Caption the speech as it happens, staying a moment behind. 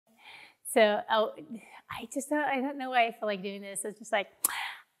So I don't know why I feel like doing this. It's just like,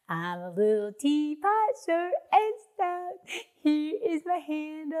 I'm a little teapot, short and stout. Here is my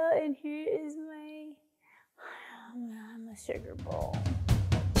handle, and here is I'm a sugar bowl.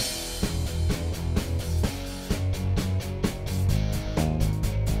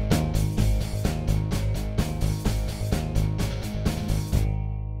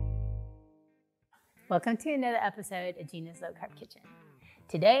 Welcome to another episode of Gina's Low-Carb Kitchen.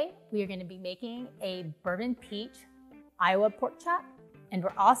 Today, we are going to be making a bourbon peach Iowa pork chop, and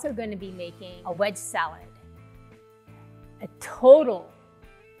we're also going to be making a wedge salad. A total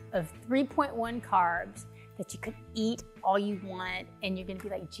of 3.1 carbs that you could eat all you want, and you're going to be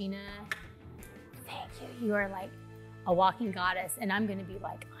like, Gina, thank you. You are like a walking goddess, and I'm going to be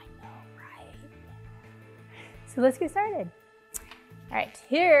like, I know, right? So let's get started. All right,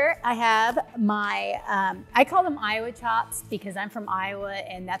 here I have my, I call them Iowa chops because I'm from Iowa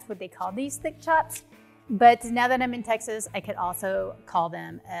and that's what they call these thick chops. But now that I'm in Texas, I could also call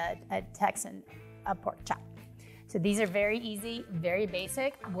them a Texan pork chop. So these are very easy, very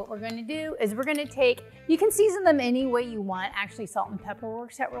basic. What we're gonna do is we're gonna take, you can season them any way you want. Actually, salt and pepper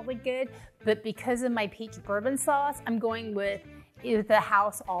works out really good. But because of my peach bourbon sauce, I'm going with the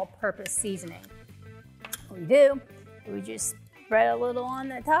house all-purpose seasoning. What we do, we just spread a little on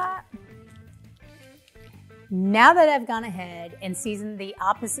the top. Now that I've gone ahead and seasoned the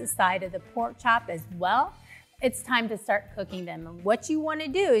opposite side of the pork chop as well, it's time to start cooking them. And what you want to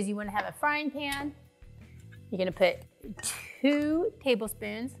do is you want to have a frying pan. You're going to put 2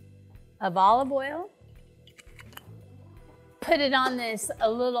 tablespoons of olive oil. Put it on this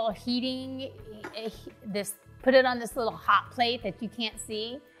little put it on this little hot plate that you can't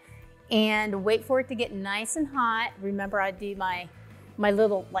see. And wait for it to get nice and hot. Remember, I do my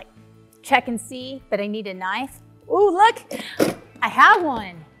little like check and see, but I need a knife. Ooh, look, I have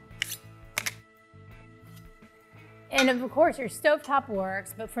one. And of course, your stovetop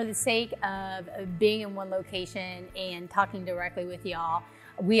works, but for the sake of being in one location and talking directly with y'all,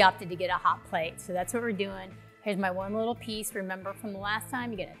 we opted to get a hot plate. So that's what we're doing. Here's my one little piece. Remember from the last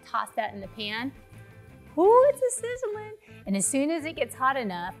time, you're gonna toss that in the pan. Ooh, it's a sizzling. And as soon as it gets hot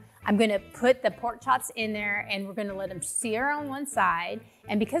enough, I'm gonna put the pork chops in there and we're gonna let them sear on one side.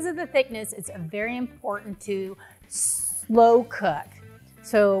 And because of the thickness, it's very important to slow cook.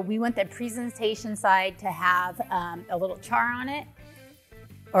 So we want the presentation side to have a little char on it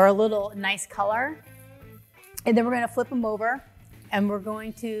or a little nice color. And then we're gonna flip them over and we're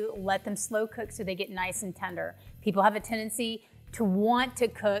going to let them slow cook so they get nice and tender. People have a tendency to want to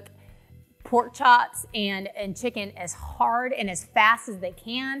cook pork chops and chicken as hard and as fast as they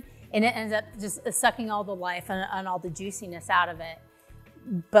can, and it ends up just sucking all the life and all the juiciness out of it.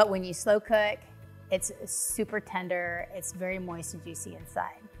 But when you slow cook, it's super tender, it's very moist and juicy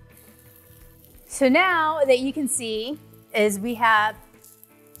inside. So now that you can see is we have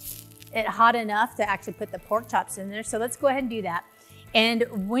it hot enough to actually put the pork chops in there, so let's go ahead and do that.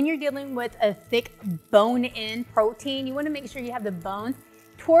 And when you're dealing with a thick bone-in protein, you wanna make sure you have the bones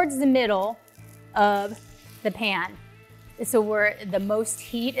towards the middle of the pan. So where the most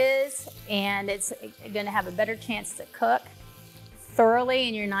heat is, and it's gonna have a better chance to cook thoroughly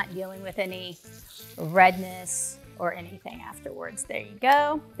and you're not dealing with any redness or anything afterwards. There you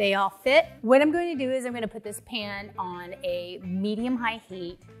go, they all fit. What I'm going to do is I'm gonna put this pan on a medium-high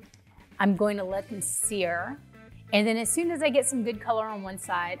heat. I'm going to let them sear. And then as soon as I get some good color on one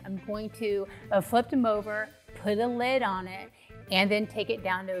side, I'm going to flip them over, put a lid on it, and then take it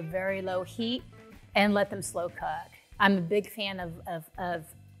down to a very low heat and let them slow cook. I'm a big fan of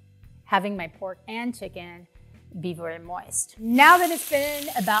having my pork and chicken be very moist. Now that it's been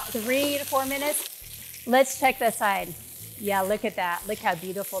about 3 to 4 minutes, let's check this side. Yeah, look at that. Look how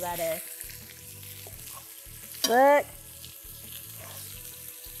beautiful that is. Look.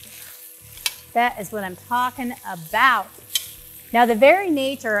 That is what I'm talking about. Now, the very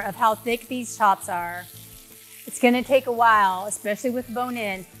nature of how thick these chops are, it's gonna take a while, especially with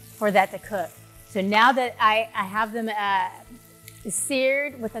bone-in, for that to cook. So now that I have them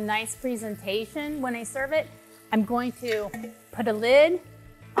seared with a nice presentation when I serve it, I'm going to put a lid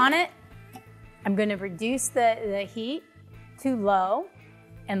on it. I'm gonna reduce the heat to low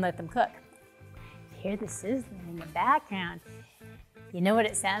and let them cook. Hear the sizzling in the background. You know what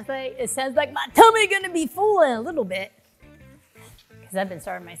it sounds like? It sounds like my tummy gonna be full in a little bit, because I've been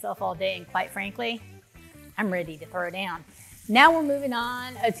starving myself all day, and quite frankly, I'm ready to throw down. Now we're moving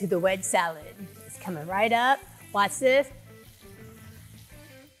on to the wedge salad. It's coming right up. Watch this.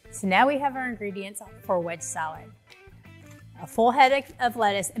 So now we have our ingredients for wedge salad. A full head of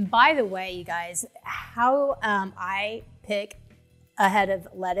lettuce. And by the way, you guys, how I pick a head of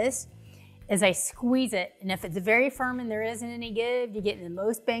lettuce is I squeeze it. And if it's very firm and there isn't any give, you're getting the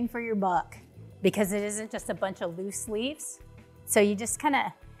most bang for your buck because it isn't just a bunch of loose leaves. So you just kind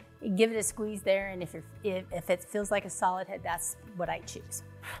of give it a squeeze there. And if it feels like a solid head, that's what I choose.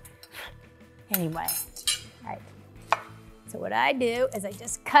 Anyway, all right. So what I do is I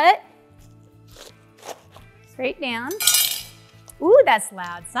just cut straight down. Ooh, that's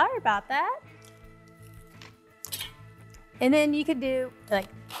loud. Sorry about that. And then you could do like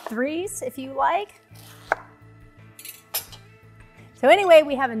 3s if you like. So anyway,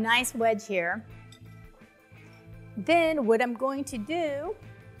 we have a nice wedge here. Then what I'm going to do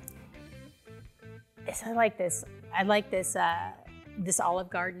is I like this this Olive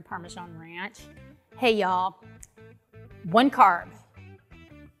Garden Parmesan Ranch. Hey y'all, 1 carb,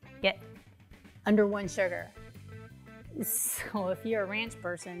 get under 1 sugar. So if you're a ranch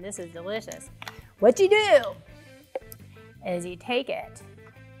person, this is delicious. What you do is you take it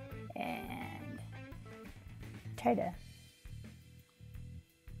and try to,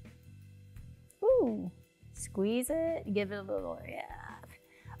 squeeze it, give it a little,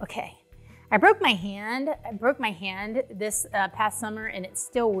 Okay, I broke my hand this past summer and it's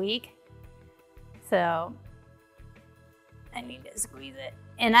still weak. So I need to squeeze it.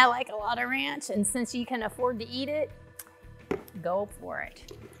 And I like a lot of ranch, and since you can afford to eat it, go for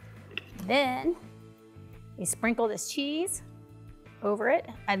it. Then you sprinkle this cheese over it.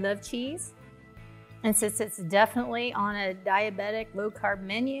 I love cheese. And since it's definitely on a diabetic low-carb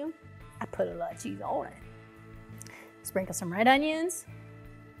menu, I put a lot of cheese on it. Sprinkle some red onions.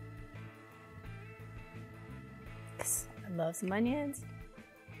 I love some onions.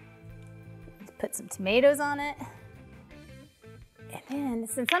 Put some tomatoes on it. And then,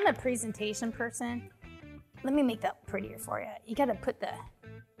 since I'm a presentation person, let me make that prettier for you. You gotta put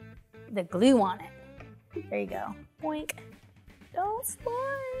the glue on it. There you go. Boink. Don't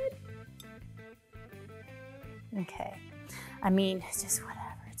slide. Okay. I mean, it's just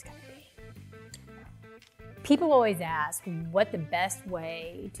whatever it's gonna be. People always ask what the best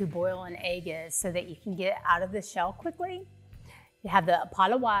way to boil an egg is so that you can get it out of the shell quickly. You have the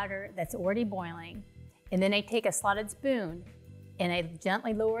pot of water that's already boiling, and then I take a slotted spoon and I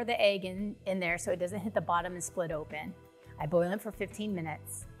gently lower the egg in there so it doesn't hit the bottom and split open. I boil it for 15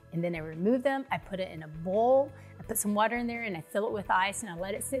 minutes, and then I remove them. I put it in a bowl. I put some water in there, and I fill it with ice, and I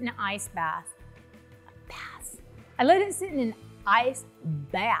let it sit in an ice bath. I let it sit in an ice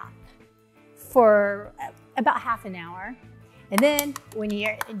bath for about half an hour. And then when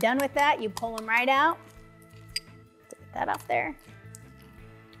you're done with that, you pull them right out. Take that off there.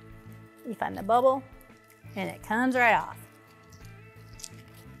 You find the bubble, and it comes right off.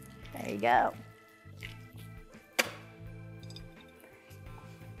 There you go.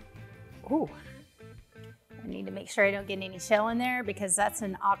 Ooh, I need to make sure I don't get any shell in there because that's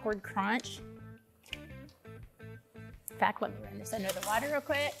an awkward crunch. In fact, let me run this under the water real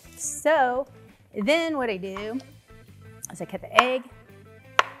quick. So then what I do is I cut the egg.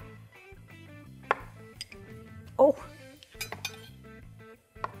 Oh.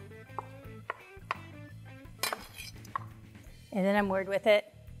 And then I'm weird with it.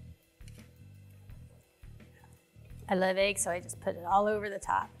 I love eggs, so I just put it all over the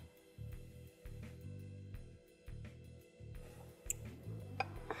top.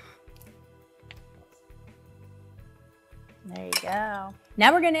 There you go.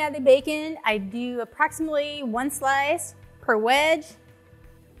 Now we're gonna add the bacon. I do approximately 1 slice per wedge.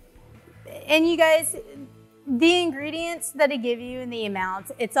 And you guys, the ingredients that I give you and the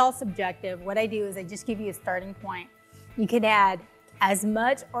amounts, it's all subjective. What I do is I just give you a starting point. You can add as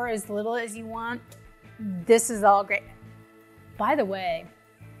much or as little as you want. This is all great. By the way,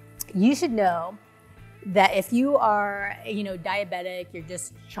 you should know that if you are, diabetic, you're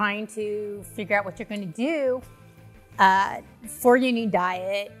just trying to figure out what you're going to do for your new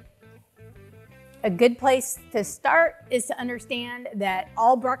diet, a good place to start is to understand that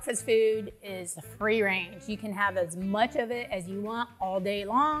all breakfast food is free range. You can have as much of it as you want all day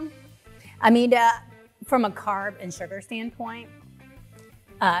long. I mean, from a carb and sugar standpoint,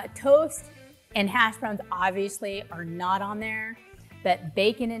 toast and hash browns obviously are not on there, but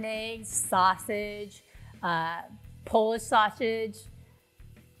bacon and eggs, sausage, Polish sausage,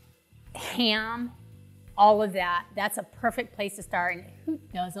 ham, all of that, that's a perfect place to start. And who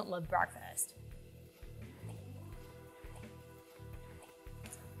doesn't love breakfast?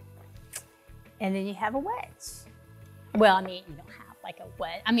 And then you have a wedge. Well, I mean, you don't have like a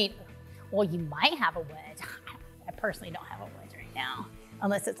wedge. I mean, well, you might have a wedge. I personally don't have a wedge right now,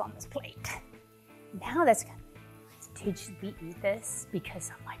 unless it's on this plate. Now that's good. Should we eat this?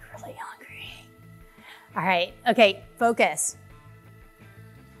 Because I'm like really hungry. All right, okay, focus.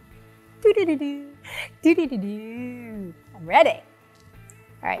 Do Do-do-do-do. Do-do-do-do. I'm ready.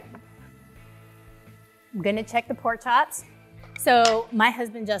 All right. I'm gonna check the pork chops. So my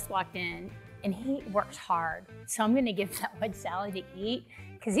husband just walked in and he works hard. So I'm gonna give that wedge salad to eat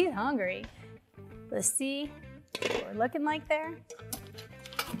because he's hungry. Let's see what we're looking like there.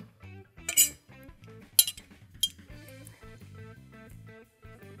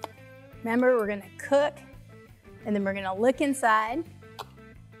 Remember, we're gonna cook and then we're gonna look inside.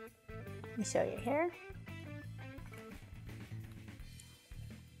 Let me show you here.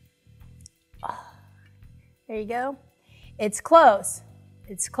 Oh, there you go. It's close.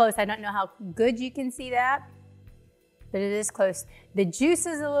 It's close. I don't know how good you can see that, but it is close. The juice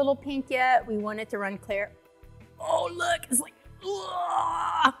is a little pink yet. We want it to run clear. Oh, look, it's like,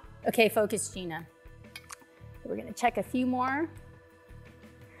 ugh. Okay, focus, Gina. We're gonna check a few more.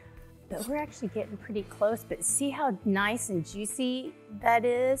 But we're actually getting pretty close, but see how nice and juicy that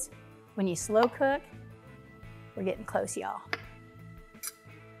is when you slow cook? We're getting close, y'all.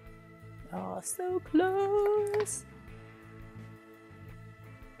 Oh, so close.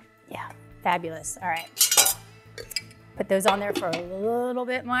 Yeah, fabulous. All right. Put those on there for a little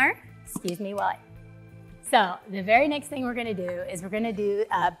bit more. Excuse me while So the very next thing we're gonna do is we're gonna do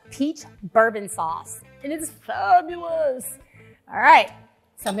a peach bourbon sauce. And it's fabulous. All right.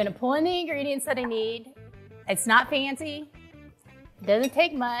 So I'm gonna pull in the ingredients that I need. It's not fancy, it doesn't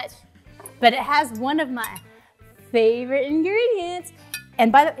take much, but it has one of my favorite ingredients.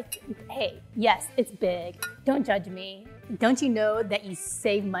 And by the way, hey, yes, it's big. Don't judge me. Don't you know that you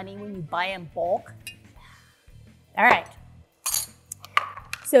save money when you buy in bulk? All right.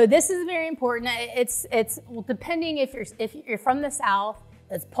 So this is very important. It's well, depending if you're from the South,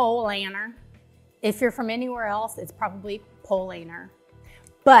 it's Polaner. If you're from anywhere else, it's probably Polaner.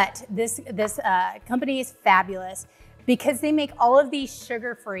 But this company is fabulous because they make all of these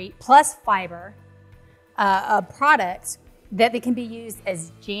sugar-free plus fiber products that they can be used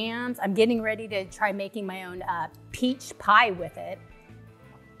as jams. I'm getting ready to try making my own peach pie with it.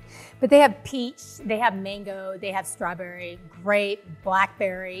 But they have peach, they have mango, they have strawberry, grape,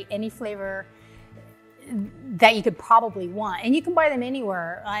 blackberry, any flavor that you could probably want. And you can buy them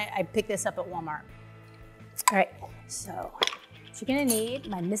anywhere. I picked this up at Walmart. All right, so what you're gonna need,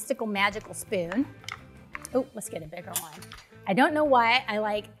 my mystical magical spoon. Oh, let's get a bigger one. I don't know why I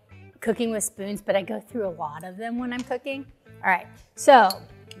like cooking with spoons, but I go through a lot of them when I'm cooking. All right, so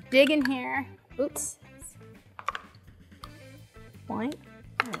dig in here. Oops. Point.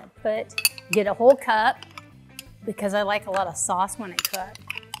 I'm gonna get a whole cup because I like a lot of sauce when I cook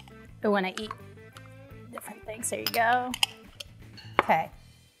or when I eat different things. There you go. Okay.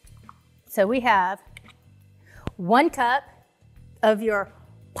 So we have 1 cup of your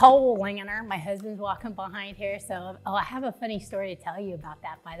Polaner. My husband's walking behind here, so I have a funny story to tell you about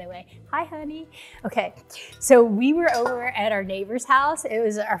that, by the way. Hi, honey. Okay, so we were over at our neighbor's house. It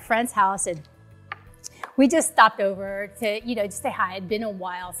was our friend's house, and we just stopped over to, just say hi. It'd been a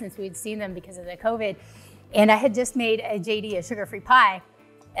while since we'd seen them because of the COVID, and I had just made a JD, a sugar-free pie,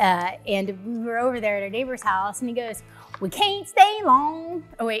 and we were over there at our neighbor's house, and he goes, "We can't stay long."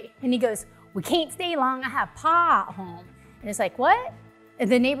 Oh wait, and he goes, "We can't stay long. I have pie at home." And it's like, what? And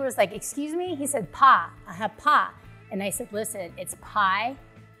the neighbor was like, "Excuse me?" He said, "Pie, I have pie." And I said, "Listen, it's pie,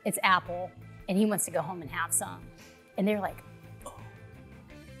 it's apple, and he wants to go home and have some." And they're like, oh.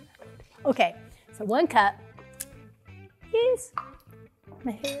 Okay, so 1 cup is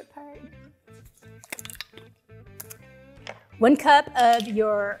my favorite part. 1 cup of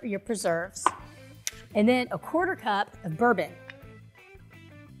your preserves, and then a 1/4 cup of bourbon.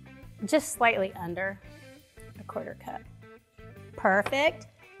 Just slightly under a 1/4 cup. Perfect.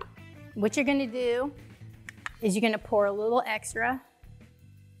 What you're gonna do is you're gonna pour a little extra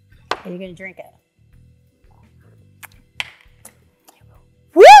and you're gonna drink it.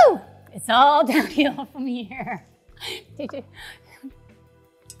 Woo! It's all downhill from here.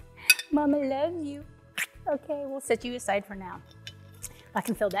 Mama loves you. Okay, we'll set you aside for now. I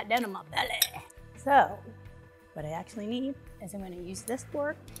can feel that down in my belly. So, what I actually need is I'm gonna use this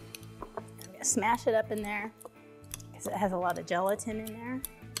fork. I'm gonna smash it up in there because it has a lot of gelatin in there.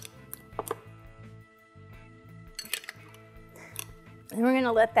 And we're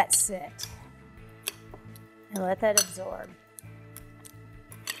gonna let that sit and let that absorb.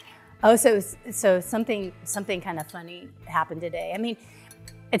 Oh, so something kind of funny happened today. I mean,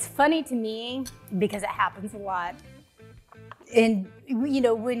 it's funny to me because it happens a lot. And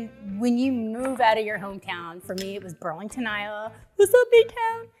when you move out of your hometown, for me it was Burlington, Iowa. What's up, big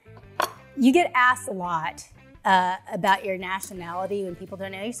town? You get asked a lot about your nationality when people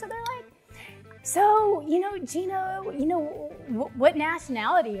don't know you. So they're like, so, Gina, what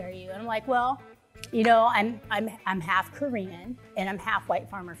nationality are you? And I'm like, well, I'm half Korean and I'm half white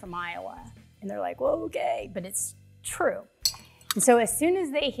farmer from Iowa. And they're like, well, okay, but it's true. And so as soon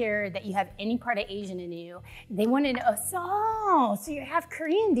as they hear that you have any part of Asian in you, they want to know, so you're half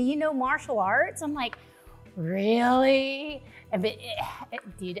Korean, do you know martial arts? I'm like, really? But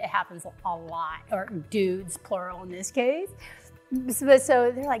dude, it happens a lot, or dudes, plural in this case. So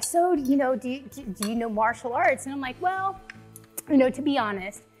they're like, so, do you know martial arts? And I'm like, well, to be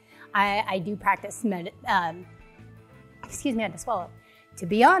honest, I do practice excuse me, I had to swallow. To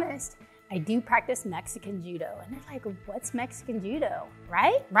be honest, I do practice Mexican judo. And they're like, what's Mexican judo?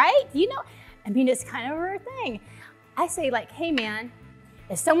 Right? It's kind of a thing. I say like, hey man,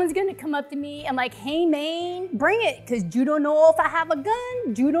 if someone's gonna come up to me and like, hey man, bring it, because you don't know if I have a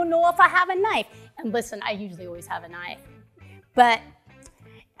gun, you don't know if I have a knife. And listen, I usually always have a knife, but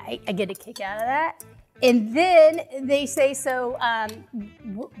I get a kick out of that. And then they say, so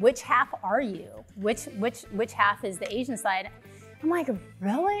which half are you? Which half is the Asian side? I'm like,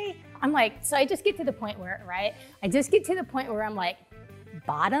 really? I'm like, so I just get to the point where, right? I just get to the point where I'm like,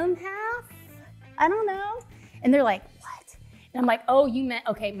 bottom half? I don't know. And they're like, what? And I'm like, oh, you meant,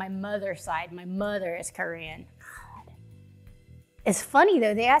 okay, my mother's side. My mother is Korean. God. It's funny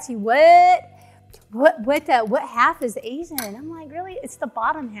though, they ask you, what half is Asian? And I'm like, really? It's the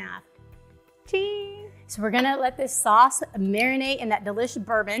bottom half. Ching. So we're gonna let this sauce marinate in that delicious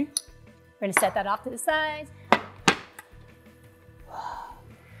bourbon. We're gonna set that off to the side.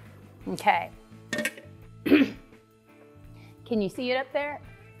 Okay. Can you see it up there?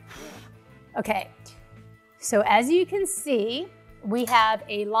 Okay. So as you can see, we have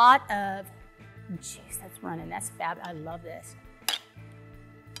a lot of juice that's running. That's fab. I love this.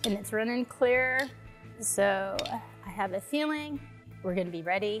 And it's running clear. So I have a feeling we're gonna be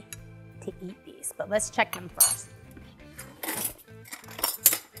ready to eat these, but let's check them first.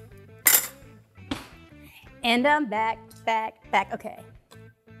 And I'm back. Okay.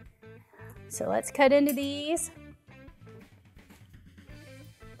 So let's cut into these.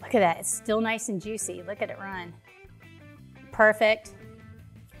 Look at that, it's still nice and juicy. Look at it run. Perfect.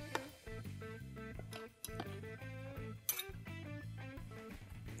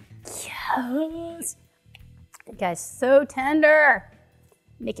 Yes. You guys, so tender.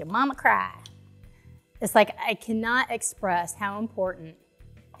 Make your mama cry. It's like, I cannot express how important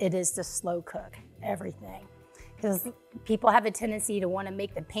it is to slow cook everything. Because people have a tendency to want to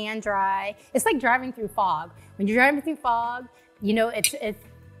make the pan dry. It's like driving through fog. When you're driving through fog,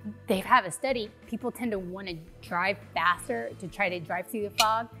 they have a study, people tend to want to drive faster to try to drive through the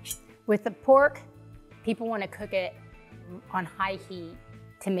fog. With the pork, people want to cook it on high heat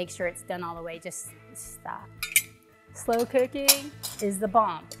to make sure it's done all the way. Just stop. Slow cooking is the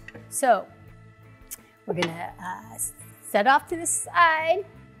bomb. So we're gonna set off to the side,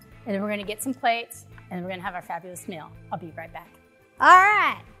 and then we're gonna get some plates, and then we're gonna have our fabulous meal. I'll be right back. All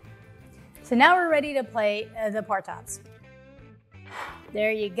right, so now we're ready to plate the pork chops.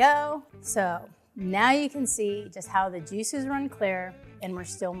 There you go. So now you can see just how the juices run clear and we're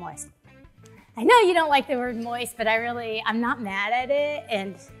still moist. I know you don't like the word moist, but I'm not mad at it.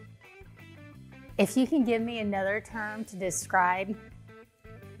 And if you can give me another term to describe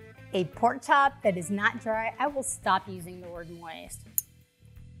a pork chop that is not dry, I will stop using the word moist.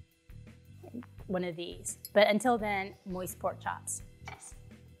 One of these. But until then, moist pork chops.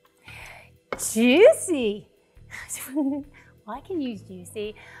 Juicy. Well, I can use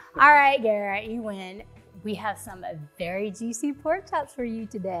juicy. All right, Garrett, you win. We have some very juicy pork chops for you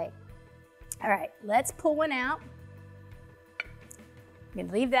today. All right, let's pull one out. I'm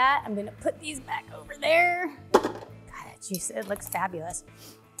gonna leave that. I'm gonna put these back over there. God, that juice, it looks fabulous.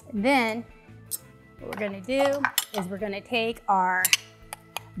 And then what we're gonna do is we're gonna take our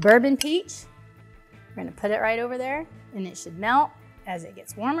bourbon peach. We're gonna put it right over there, and it should melt as it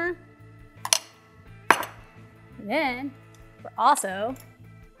gets warmer. And then we're also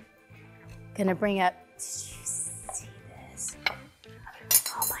gonna bring up, did you see this?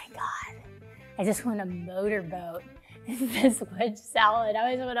 Oh my God. I just want a motorboat. This wedge salad. I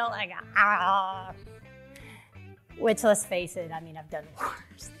always want to like, ah. Which, let's face it, I mean, I've done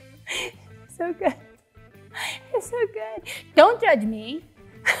worse. So good. It's so good. Don't judge me.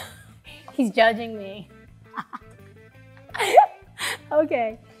 He's judging me.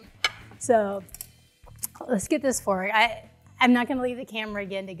 Okay, so let's get this fork. I'm not gonna leave the camera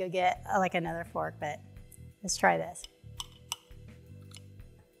again to go get like another fork, but let's try this.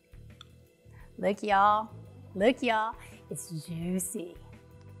 Look, y'all. Look, y'all. It's juicy.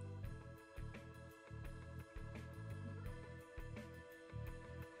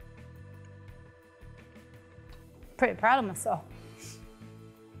 Pretty proud of myself.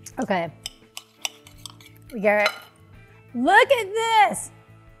 Okay. Garett, look at this.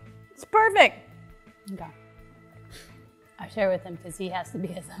 It's perfect. Okay. I share with him because he has to be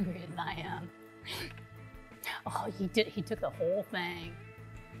as hungry as I am. Oh, he took the whole thing.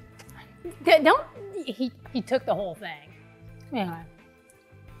 He took the whole thing. Anyway,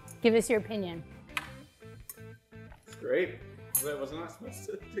 give us your opinion. It's great. Wasn't I supposed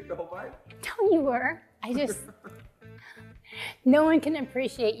to take the whole bite? No, you were. No one can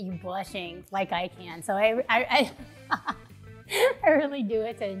appreciate you blushing like I can. So I really do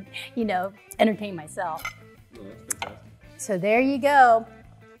it to, entertain myself. Oh, that's fantastic. So there you go.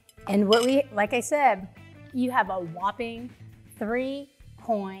 And like I said, you have a whopping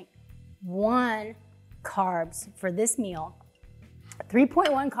 3.1 carbs for this meal.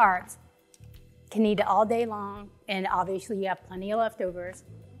 3.1 carbs. Can eat it all day long. And obviously you have plenty of leftovers.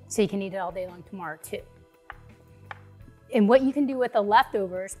 So you can eat it all day long tomorrow too. And what you can do with the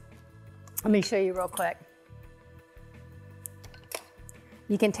leftovers, let me show you real quick.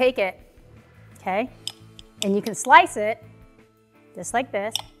 You can take it, okay? And you can slice it, just like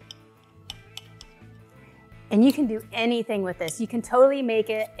this. And you can do anything with this. You can totally make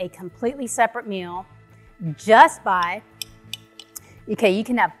it a completely separate meal just by, okay, you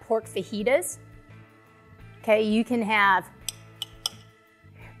can have pork fajitas. Okay, you can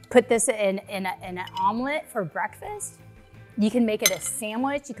put this in an omelet for breakfast. You can make it a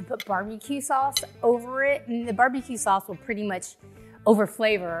sandwich. You can put barbecue sauce over it. And the barbecue sauce will pretty much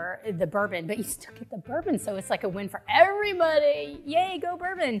over-flavor the bourbon, but you still get the bourbon, so it's like a win for everybody. Yay, go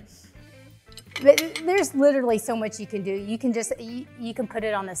bourbon. But there's literally so much you can do. You can you can put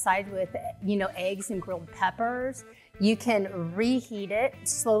it on the side with, eggs and grilled peppers. You can reheat it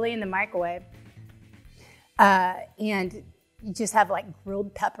slowly in the microwave. And you just have like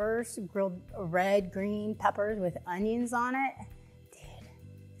grilled peppers, grilled red, green peppers with onions on it. Dude,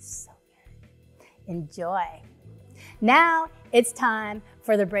 so good. Enjoy. Now it's time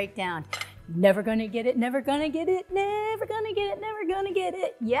for the breakdown. Never gonna get it, never gonna get it, never gonna get it, never gonna get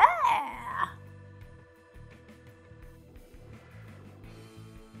it. Yeah.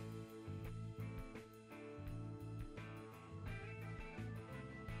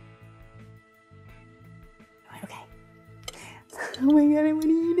 Okay. Oh my God, I want to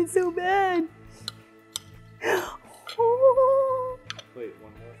eat it so bad. Oh. Wait,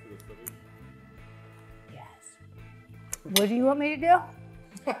 one more for the footage? Yes. What do you want me to do?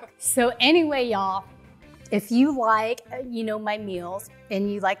 So anyway, y'all, if you like, my meals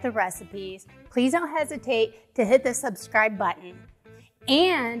and you like the recipes, please don't hesitate to hit the subscribe button.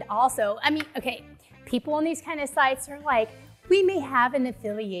 And also, people on these kind of sites are like, we may have an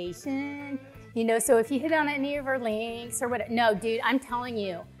affiliation. So if you hit on any of our links or whatever, no, dude, I'm telling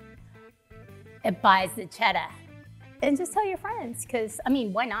you, it buys the cheddar. And just tell your friends, because,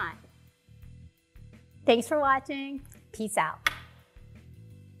 why not? Thanks for watching. Peace out.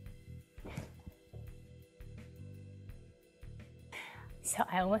 So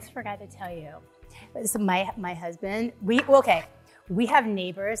I almost forgot to tell you. So my husband, we have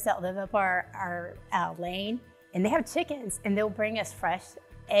neighbors that live up our lane, and they have chickens, and they'll bring us fresh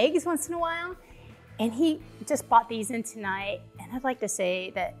eggs once in a while. And he just bought these in tonight. And I'd like to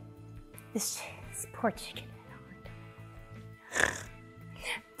say that this poor chicken,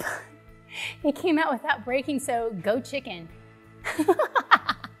 it came out without breaking, so go chicken.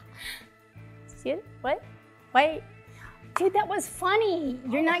 See it? What? Wait. Dude, that was funny.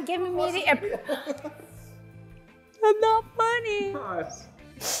 You're not giving me the... I'm not funny. Nice.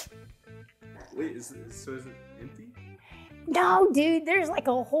 Wait, is it empty? No, dude, there's like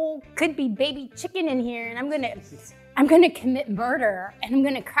a whole, could be baby chicken in here, and I'm gonna commit murder, and I'm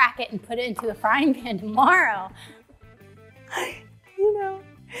gonna crack it and put it into a frying pan tomorrow.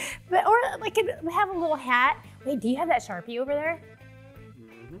 But or like have a little hat. Wait, do you have that Sharpie over there?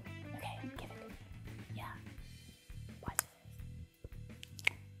 Mm-hmm. Okay, give it to me. Yeah. Watch this.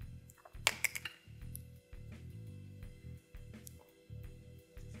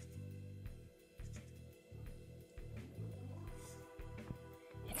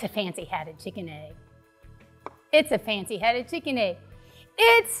 It's a fancy-headed chicken egg. It's a fancy-headed chicken egg.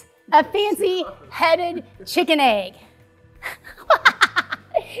 It's a fancy-headed chicken egg.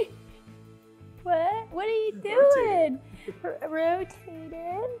 What are you doing?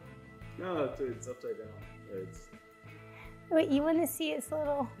 Rotated? No, it's upside down. Wait, you want to see its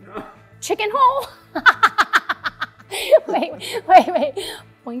little No. chicken hole? wait.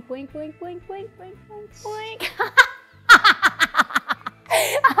 Boink, boink, boink, boink, boink, boink, boink, boink.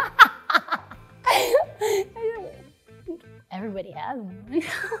 Everybody has one.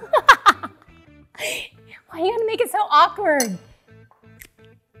 Why are you gonna make it so awkward?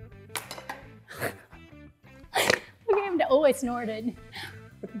 Look at him. Oh, I snorted.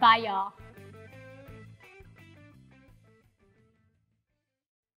 Bye, y'all.